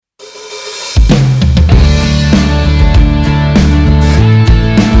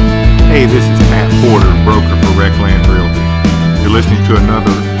Hey, this is Pat Porter, broker for Recland Realty. You're listening to another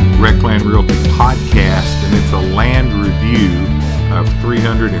Recland Realty podcast, and it's a land review of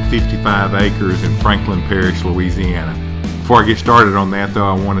 355 acres in Franklin Parish, Louisiana. Before I get started on that, though,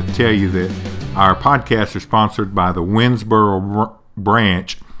 I want to tell you that our podcast is sponsored by the Winsboro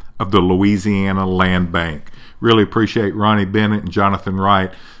branch of the Louisiana Land Bank. Really appreciate Ronnie Bennett and Jonathan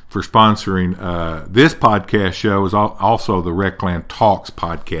Wright for sponsoring this podcast show, is also the Recland Talks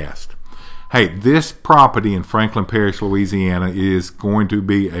podcast. Hey, this property in Franklin Parish, Louisiana is going to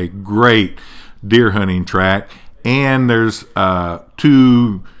be a great deer hunting tract, and there's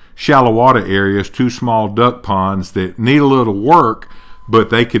two shallow water areas, two small duck ponds that need a little work, but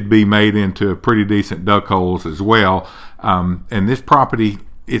they could be made into pretty decent duck holes as well. And this property,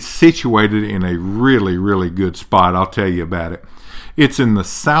 it's situated in a really, really good spot. I'll tell you about it. It's in the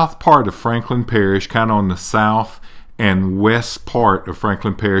south part of Franklin Parish, kind of on the south and west part of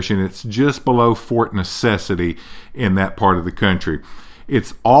Franklin Parish, and it's just below Fort Necessity in that part of the country.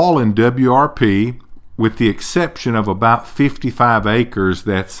 It's all in WRP, with the exception of about 55 acres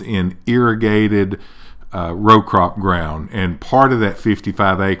that's in irrigated row crop ground, and part of that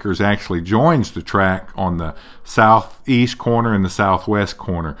 55 acres actually joins the tract on the southeast corner and the southwest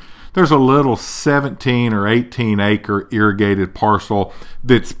corner. There's a little 17 or 18 acre irrigated parcel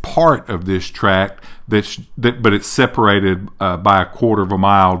that's part of this tract, but it's separated by a quarter of a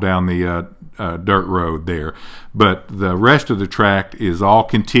mile down the dirt road there. But the rest of the tract is all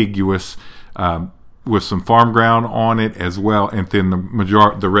contiguous with some farm ground on it as well, and then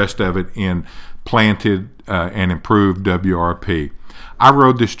the rest of it in planted and improved WRP. I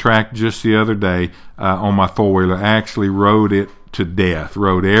rode this tract just the other day on my four-wheeler. I actually rode it to death,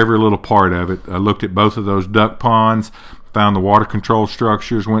 rode every little part of it. I looked at both of those duck ponds, found the water control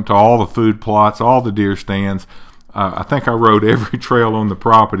structures, went to all the food plots, all the deer stands. I think I rode every trail on the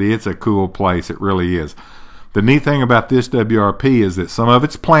property. It's a cool place. It really is. The neat thing about this WRP is that some of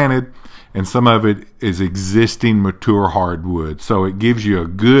it's planted and some of it is existing mature hardwood. So it gives you a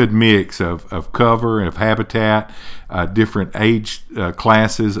good mix of cover and of habitat, different age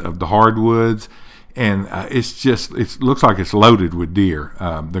classes of the hardwoods. And it looks like it's loaded with deer.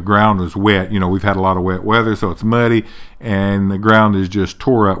 The ground is wet. We've had a lot of wet weather, so it's muddy, and the ground is just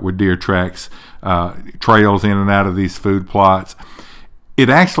tore up with deer tracks, trails in and out of these food plots. It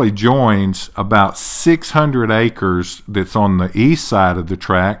actually joins about 600 acres that's on the east side of the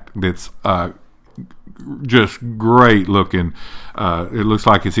tract that's just great looking. It looks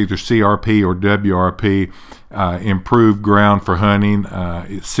like it's either CRP or WRP, improved ground for hunting.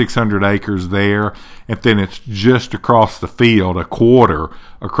 It's 600 acres there, and then it's just across the field, a quarter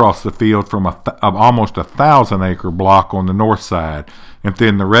across the field from almost 1,000 acre block on the north side, and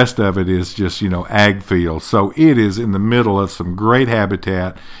then the rest of it is just ag fields. So it is in the middle of some great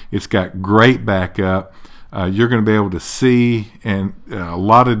habitat. It's got great backup. You're going to be able to see a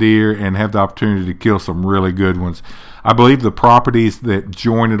lot of deer and have the opportunity to kill some really good ones. I believe the properties that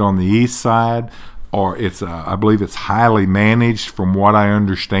join it on the east side I believe it's highly managed from what I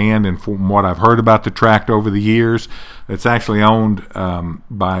understand and from what I've heard about the tract over the years. It's actually owned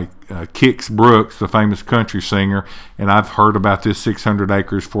by Kix Brooks, the famous country singer, and I've heard about this 600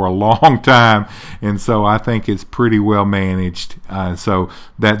 acres for a long time, and so I think it's pretty well managed. So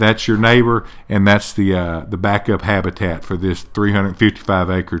that's your neighbor, and that's the backup habitat for this 355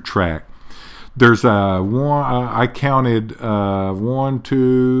 acre tract. There's I counted 1,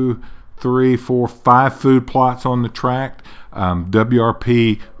 2, 3, 4, 5 food plots on the tract.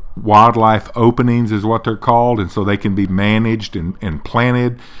 WRP wildlife openings is what they're called, and so they can be managed and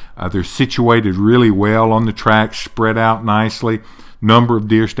planted. They're situated really well on the tract, spread out nicely. Number of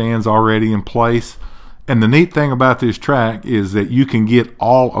deer stands already in place. And the neat thing about this tract is that you can get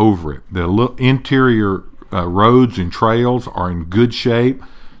all over it. The interior roads and trails are in good shape.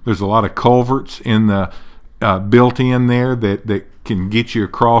 There's a lot of culverts in the built in there that can get you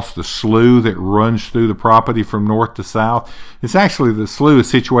across the slough that runs through the property from north to south. It's actually, the slough is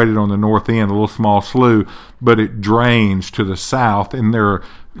situated on the north end, a little small slough, but it drains to the south, and there are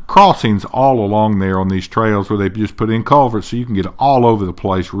crossings all along there on these trails where they've just put in culverts, so you can get all over the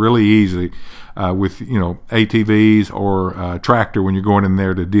place really easy with ATVs or tractor when you're going in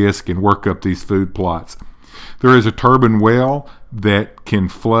there to disc and work up these food plots. There is a turbine well that can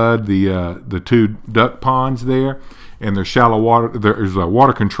flood the two duck ponds there, and there's shallow water. There's a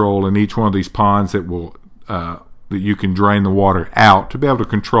water control in each one of these ponds that will that you can drain the water out to be able to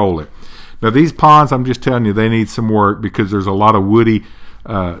control it. Now these ponds, I'm just telling you, they need some work because there's a lot of woody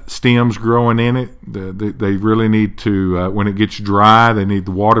stems growing in it. They really need to, when it gets dry, they need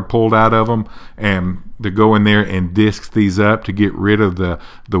the water pulled out of them, and to go in there and disc these up to get rid of the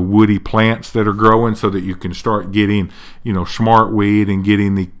woody plants that are growing, so that you can start getting, smartweed and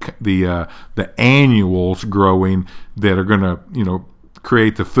getting the annuals growing that are going to,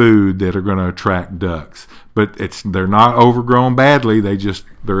 create the food that are going to attract ducks. But they're not overgrown badly.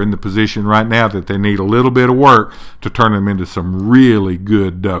 They're in the position right now that they need a little bit of work to turn them into some really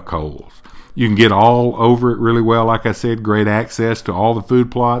good duck holes. You can get all over it really well. Like I said, great access to all the food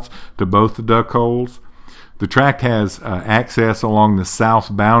plots, to both the duck holes. The tract has access along the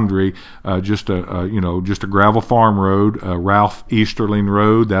south boundary, just a gravel farm road, Ralph Easterling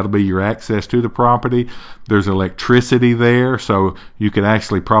Road. That'll be your access to the property. There's electricity there, so you could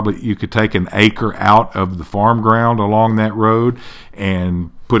actually take an acre out of the farm ground along that road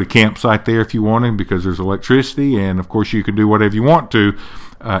and put a campsite there if you wanted, because there's electricity, and of course you can do whatever you want to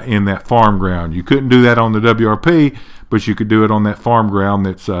in that farm ground. You couldn't do that on the WRP, but you could do it on that farm ground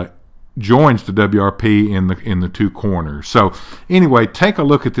that's joins the WRP in the two corners. So anyway, take a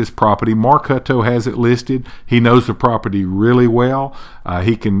look at this property. Mark Hutto has it listed. He knows the property really well.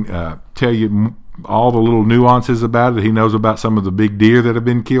 He can tell you all the little nuances about it. He knows about some of the big deer that have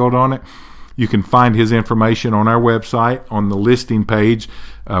been killed on it. You can find his information on our website on the listing page,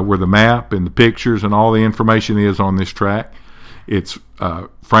 where the map and the pictures and all the information is on this tract. It's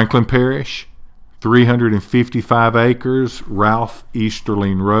Franklin Parish, 355 acres, Ralph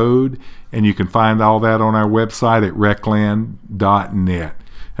Easterling Road, and you can find all that on our website at recland.net.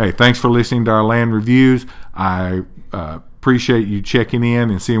 Hey, thanks for listening to our land reviews. I appreciate you checking in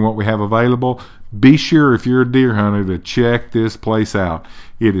and seeing what we have available. Be sure, if you're a deer hunter, to check this place out.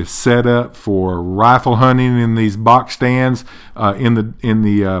 It is set up for rifle hunting in these box stands in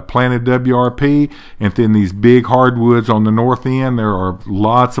the planted WRP, and then these big hardwoods on the north end. There are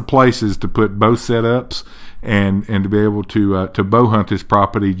lots of places to put bow setups and to be able to bow hunt this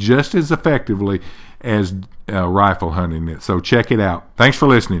property just as effectively as rifle hunting it. So check it out. Thanks for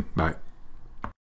listening. Bye.